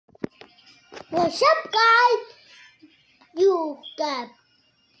What's up, guys? You got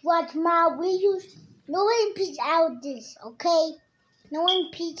watch my videos. No one peace out this, okay? No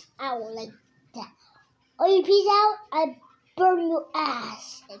one peace out like that. Oh, you peace out? I burn your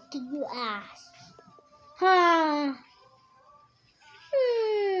ass. I kick your ass. Huh?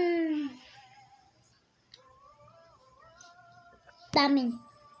 That means.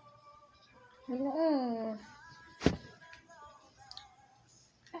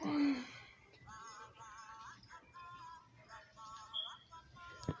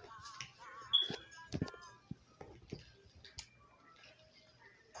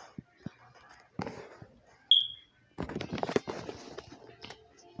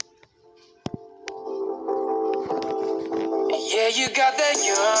 Yeah, you got that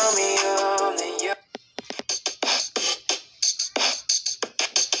yummy, yummy, yummy.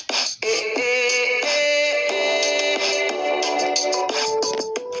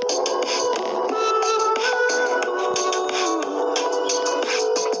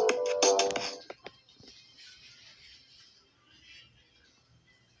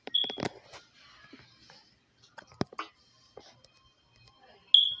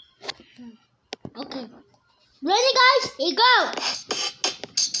 Okay. Ready, guys? Here you go.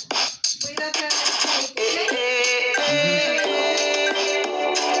 We're not gonna take it.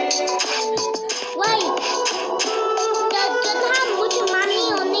 Wait. Doesn't have much money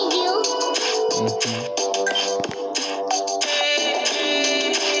only you.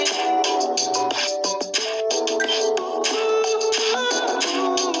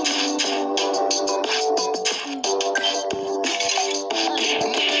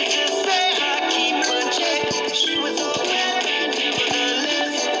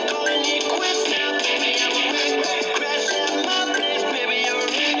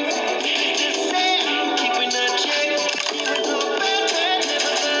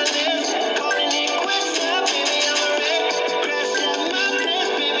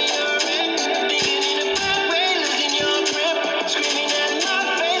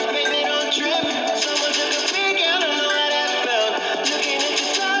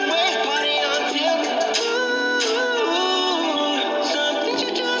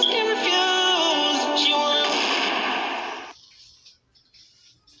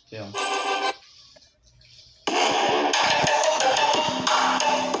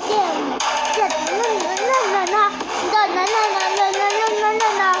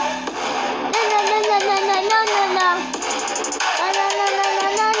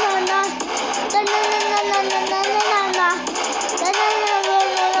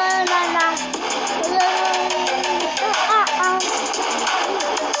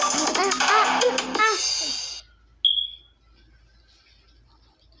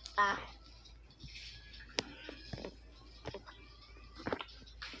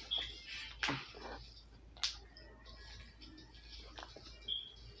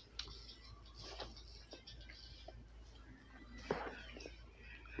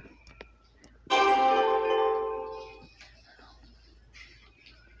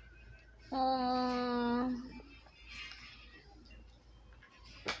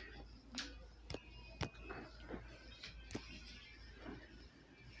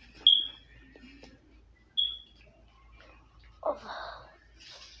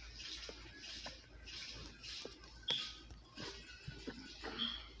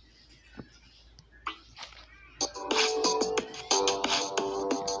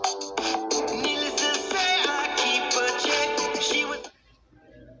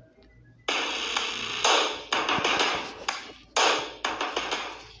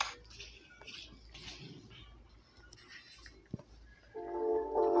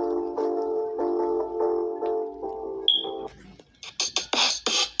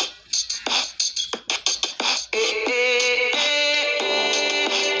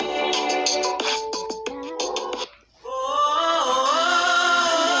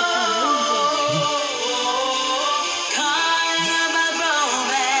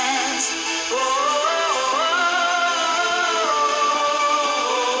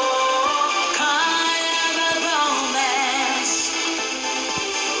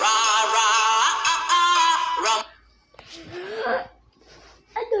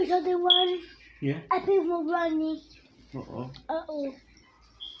 Yeah. I think we're running. Uh-oh. Uh-oh.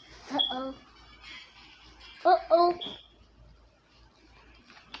 Uh-oh. Uh-oh.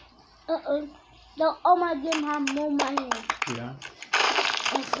 Uh-oh. No, all my game have more money. Yeah.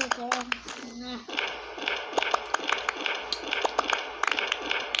 That's okay.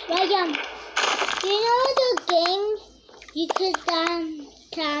 Ryan, you know the game you could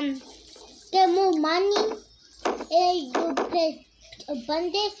can get more money and you play a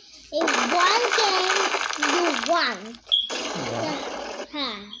bundle If one game you want Yeah. to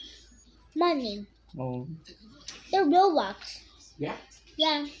have money, Oh. the Robux. Yeah.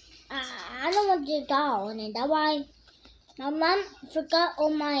 Yeah. I don't want to go on it. That's why my mom forgot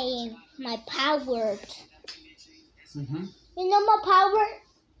all my passwords. Mhm. You know my password?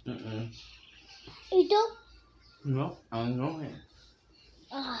 You do? No, I don't know it.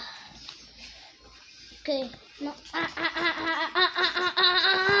 Okay. No.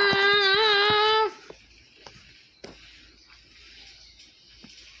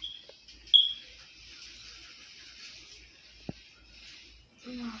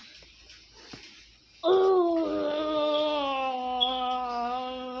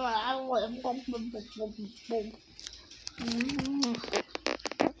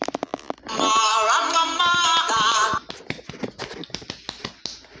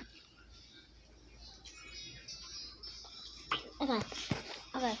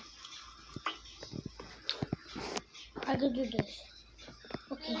 Okay. I can do this.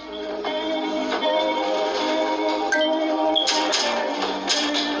 Okay.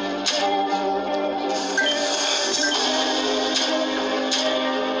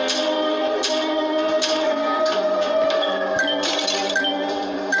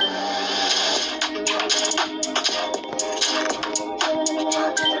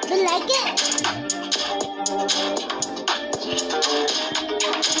 You like it?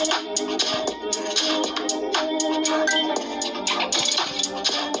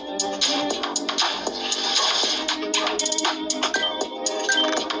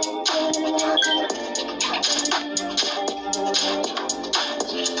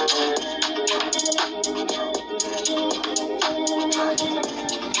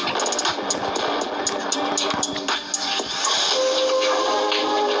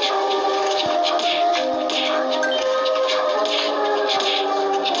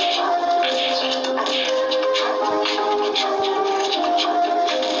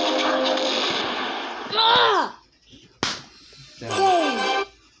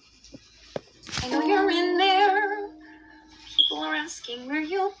 I know you're in there. People are asking where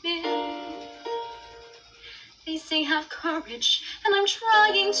you've been. They say have courage, and I'm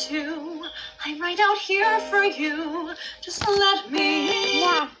trying to. I'm right out here for you. Just let me.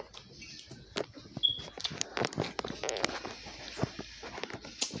 Yeah.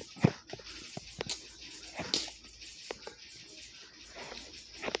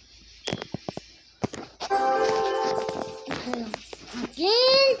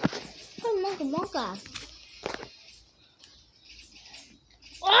 Again? Come on,